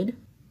created.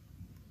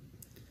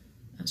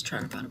 I was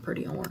trying to find a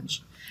pretty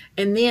orange.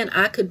 And then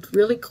I could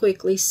really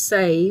quickly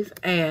save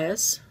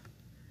as,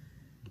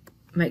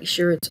 make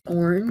sure it's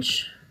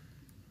orange.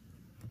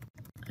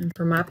 And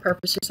for my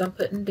purposes, I'm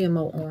putting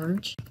demo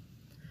orange.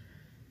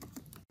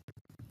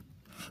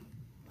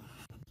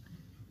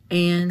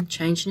 And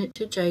changing it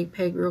to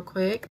JPEG real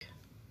quick.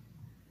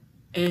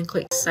 And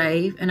click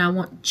save. And I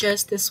want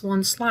just this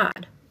one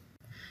slide.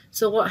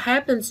 So what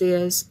happens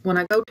is, when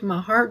I go to my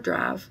hard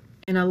drive,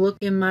 and I look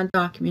in my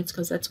documents,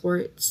 because that's where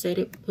it said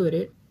it put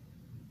it.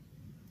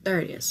 There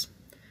it is.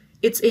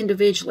 It's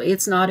individually.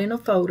 It's not in a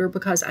folder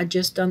because I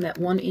just done that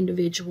one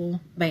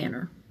individual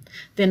banner.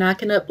 Then I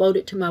can upload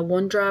it to my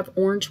OneDrive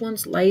orange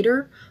ones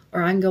later,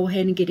 or I can go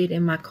ahead and get it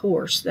in my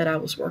course that I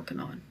was working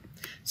on.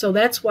 So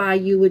that's why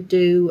you would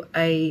do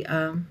a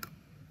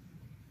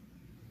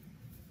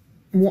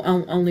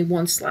only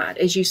one slide.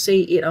 As you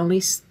see, it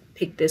only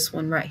picked this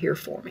one right here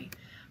for me.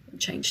 I'll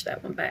change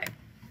that one back.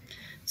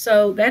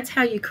 So that's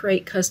how you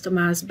create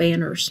customized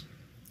banners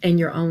and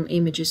your own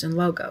images and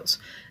logos.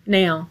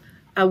 Now,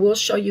 I will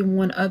show you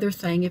one other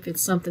thing if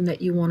it's something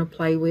that you want to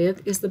play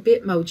with, is the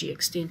Bitmoji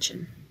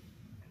extension.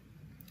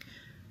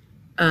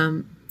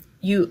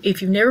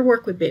 If you've never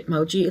worked with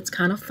Bitmoji, it's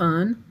kind of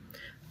fun.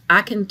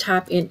 I can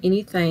type in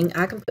anything.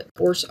 I can put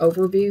course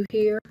overview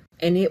here,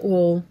 and it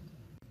will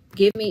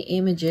give me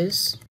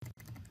images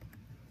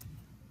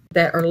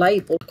that are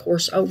labeled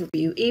course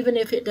overview. Even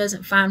if it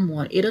doesn't find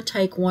one, it'll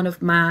take one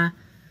of my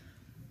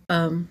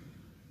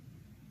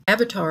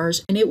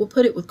avatars and it will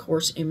put it with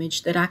course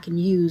image that I can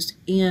use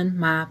in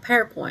my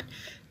PowerPoint.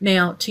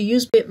 Now, to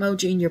use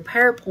Bitmoji in your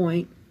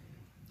PowerPoint,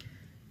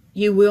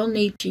 you will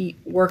need to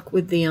work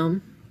with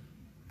them.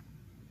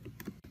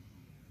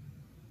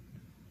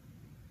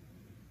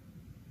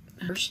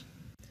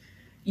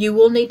 You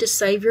will need to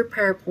save your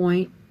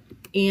PowerPoint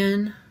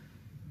in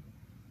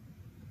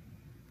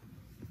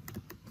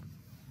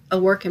a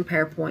working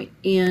PowerPoint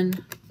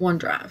in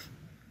OneDrive,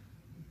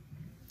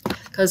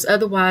 because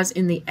otherwise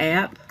in the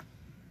app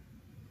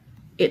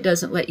it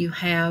doesn't let you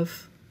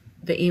have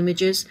the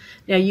images.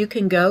 Now you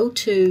can go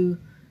to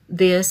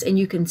this and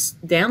you can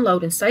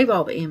download and save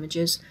all the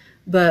images,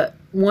 but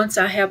once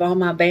I have all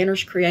my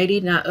banners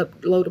created and I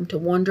upload them to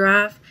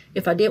OneDrive,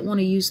 if I didn't want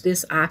to use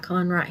this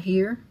icon right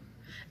here,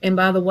 and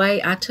by the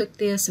way, I took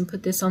this and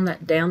put this on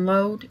that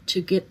download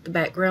to get the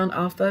background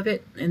off of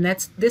it, and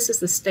this is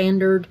the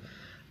standard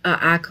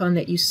icon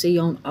that you see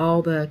on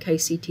all the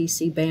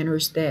KCTC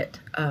banners that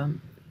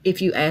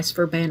if you ask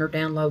for banner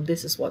download,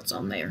 this is what's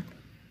on there.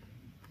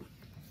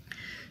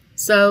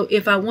 So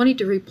if I wanted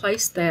to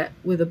replace that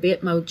with a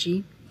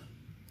Bitmoji,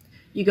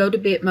 you go to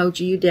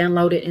Bitmoji, you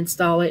download it,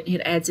 install it, and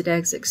it adds it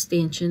as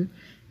extension.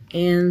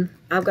 And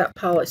I've got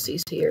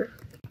policies here.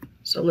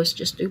 So let's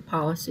just do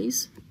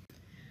policies.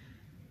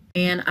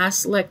 And I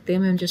select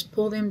them and just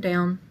pull them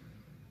down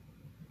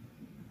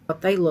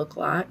what they look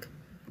like.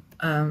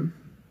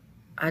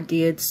 I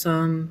did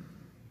some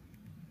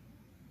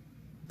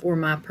for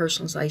my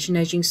personalization.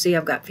 As you can see,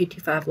 I've got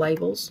 55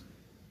 labels.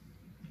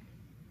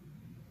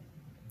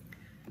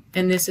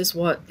 And this is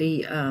what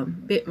the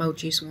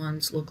Bitmojis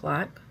ones look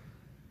like.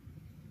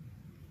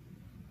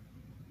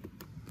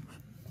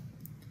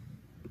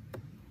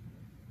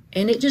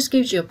 And it just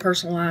gives you a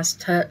personalized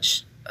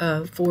touch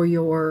for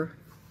your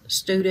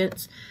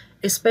students,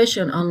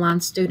 especially an online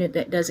student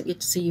that doesn't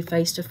get to see you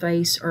face to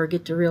face or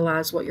get to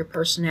realize what your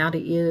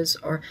personality is,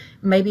 or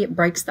maybe it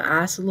breaks the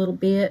ice a little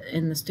bit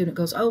and the student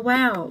goes, oh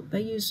wow,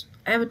 they use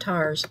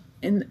avatars,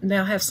 and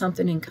they'll have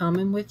something in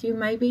common with you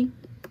maybe.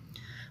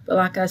 But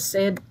like I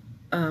said,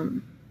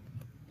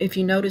 if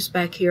you notice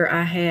back here,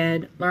 I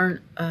had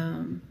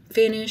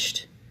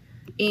finished,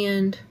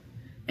 end,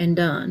 and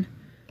done.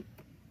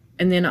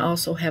 And then I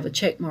also have a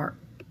check mark.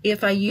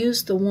 If I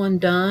use the one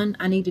done,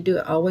 I need to do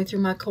it all the way through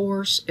my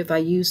course. If I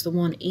use the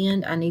one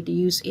end, I need to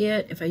use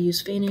it. If I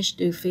use finish,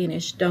 do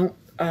finish. Don't,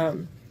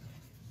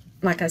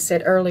 like I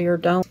said earlier,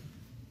 don't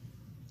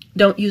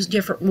use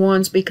different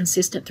ones. Be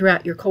consistent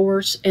throughout your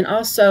course. And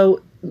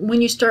also,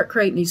 when you start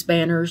creating these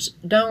banners,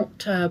 don't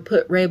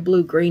put red,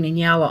 blue, green, and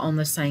yellow on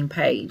the same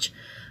page.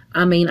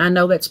 I mean, I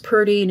know that's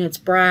pretty and it's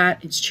bright,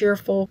 it's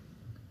cheerful.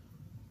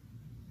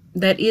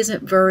 That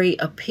isn't very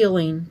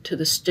appealing to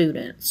the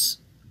students.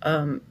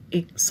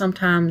 It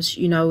sometimes,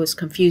 you know, is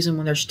confusing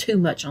when there's too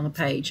much on the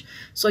page.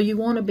 So you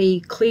want to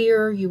be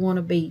clear, you want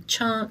to be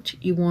chunked,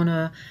 you want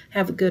to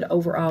have a good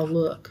overall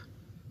look.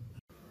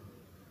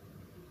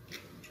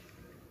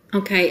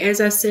 Okay, as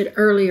I said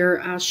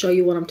earlier, I'll show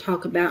you what I'm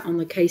talking about on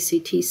the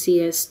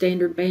KCTCS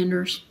standard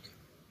banners.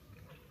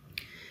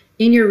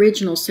 In your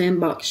original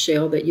sandbox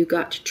shell that you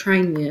got to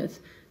train with,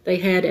 they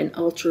had an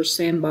Ultra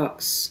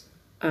sandbox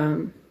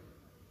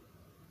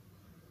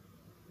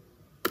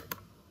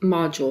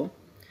module.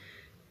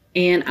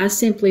 And I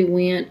simply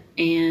went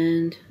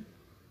and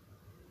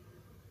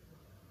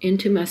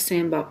into my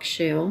sandbox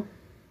shell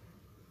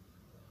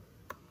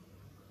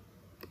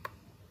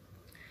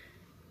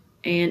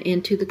and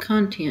into the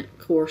content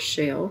course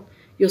shell.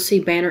 You'll see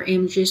banner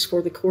images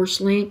for the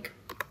course link.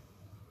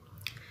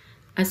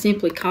 I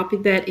simply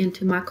copied that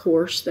into my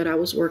course that I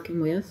was working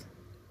with.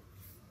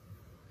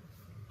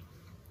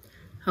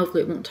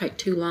 Hopefully it won't take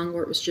too long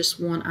where it was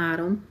just one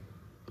item.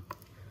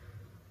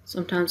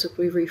 Sometimes if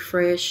we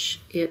refresh,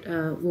 it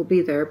will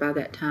be there by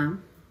that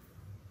time.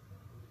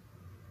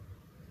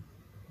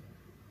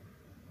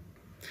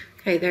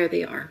 Okay, there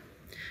they are.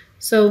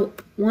 So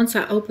once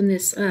I open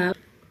this up,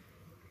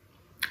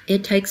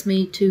 it takes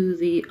me to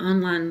the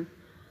online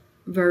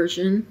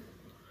version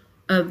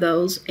of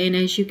those. And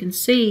as you can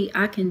see,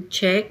 I can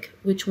check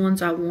which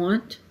ones I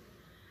want.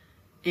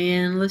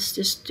 And let's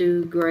just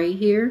do gray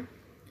here.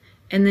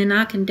 And then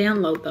I can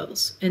download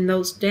those. And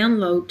those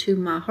download to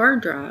my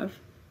hard drive.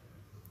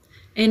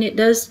 And it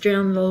does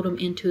download them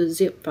into a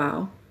zip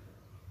file.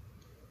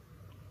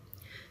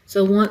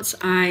 So once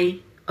I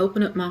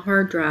open up my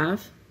hard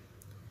drive,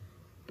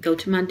 go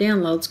to my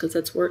downloads because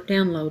that's where it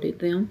downloaded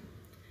them,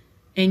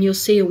 and you'll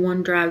see a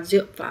OneDrive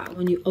zip file.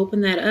 When you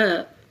open that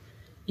up,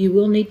 you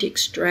will need to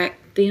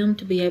extract them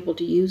to be able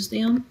to use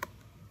them.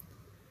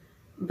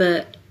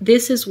 But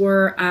this is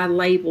where I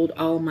labeled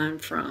all mine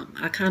from.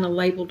 I kind of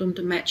labeled them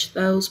to match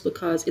those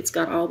because it's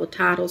got all the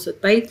titles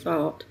that they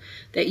thought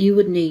that you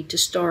would need to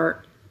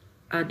start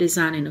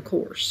designing a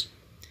course.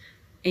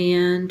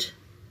 And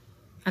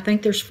I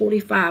think there's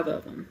 45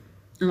 of them.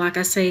 And like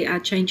I say, I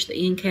changed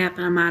the end cap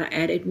and I might have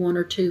added one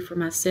or two for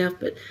myself,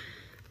 but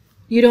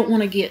you don't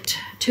want to get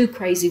too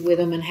crazy with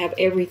them and have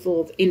every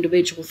little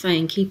individual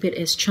thing. Keep it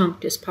as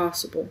chunked as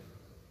possible.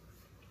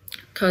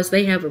 Because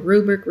they have a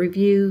rubric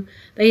review.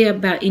 They have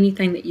about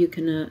anything that you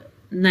can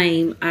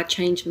name. I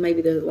changed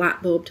maybe the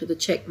light bulb to the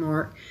check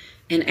mark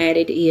and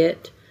added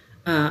it.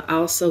 I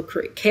also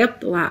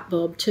kept the light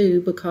bulb too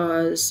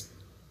because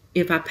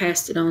if I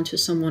passed it on to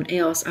someone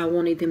else, I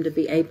wanted them to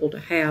be able to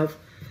have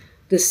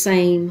the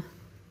same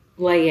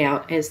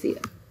layout as the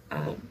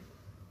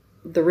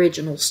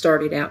original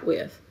started out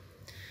with.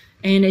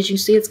 And as you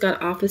see, it's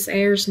got office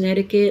hours and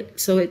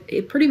etiquette, so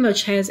it pretty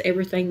much has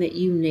everything that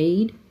you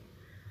need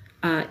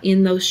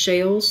in those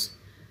shells.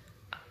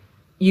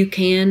 You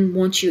can,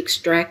 once you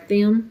extract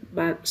them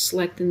by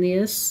selecting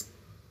this,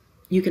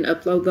 you can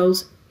upload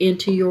those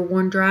into your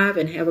OneDrive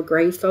and have a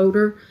gray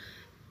folder.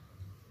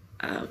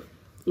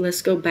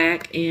 Let's go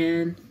back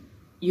and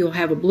you'll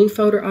have a blue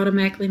folder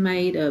automatically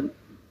made, a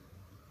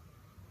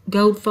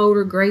gold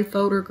folder, gray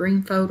folder,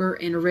 green folder,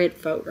 and a red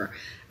folder.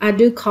 I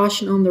do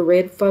caution on the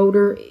red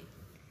folder.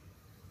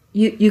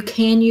 You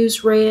can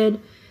use red.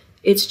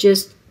 It's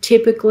just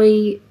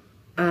typically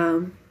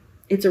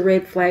it's a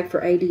red flag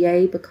for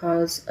ADA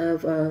because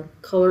of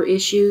color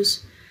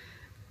issues.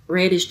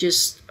 Red is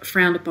just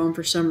frowned upon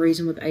for some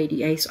reason with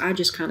ADA, so I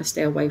just kind of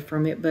stay away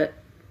from it, but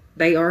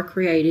they are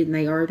created and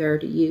they are there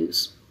to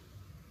use.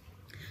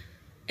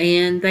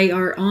 And they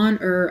are on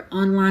our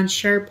online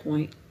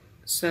SharePoint.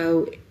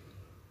 So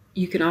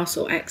you can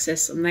also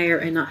access them there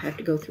and not have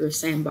to go through a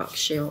sandbox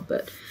shell.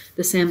 But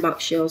the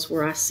sandbox shells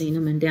where I seen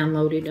them and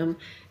downloaded them,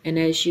 and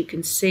as you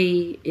can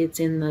see, it's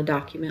in the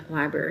document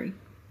library.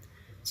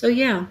 So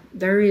yeah,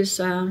 there is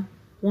 1,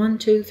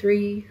 2,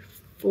 3,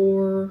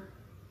 4,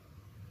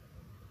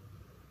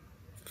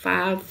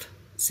 5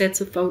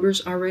 sets of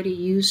folders already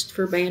used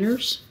for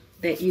banners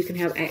that you can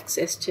have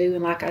access to.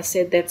 And like I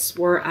said, that's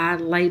where I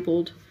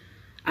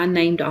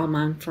named all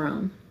mine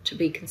from to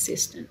be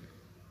consistent.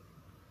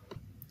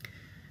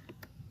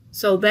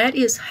 So that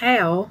is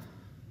how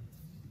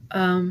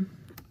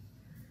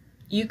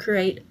you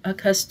create a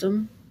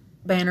custom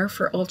banner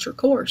for Ultra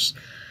course.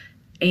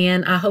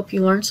 And I hope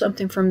you learned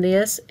something from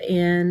this,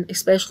 and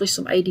especially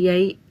some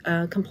ADA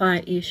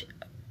compliant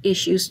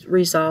issues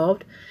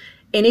resolved.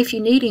 And if you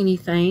need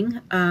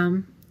anything,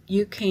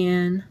 you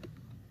can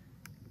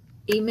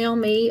email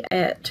me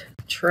at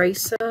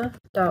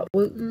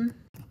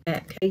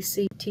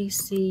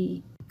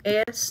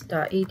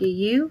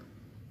teresa.wooten@kctcs.edu.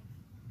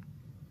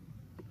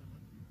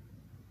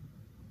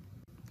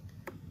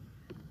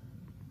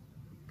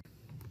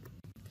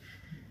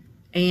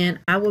 And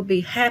I will be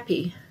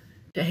happy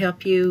to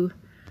help you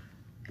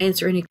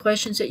answer any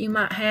questions that you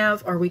might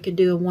have, or we could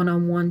do a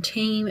one-on-one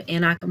team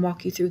and I can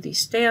walk you through these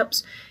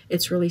steps.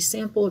 It's really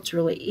simple, it's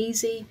really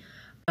easy,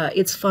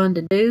 it's fun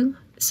to do.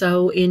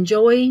 So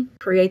enjoy,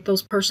 create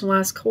those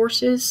personalized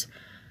courses,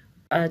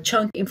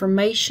 chunk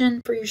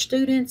information for your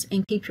students,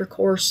 and keep your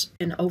course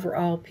an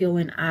overall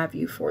appealing eye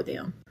view for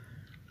them.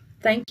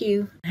 Thank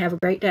you. Have a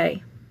great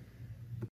day.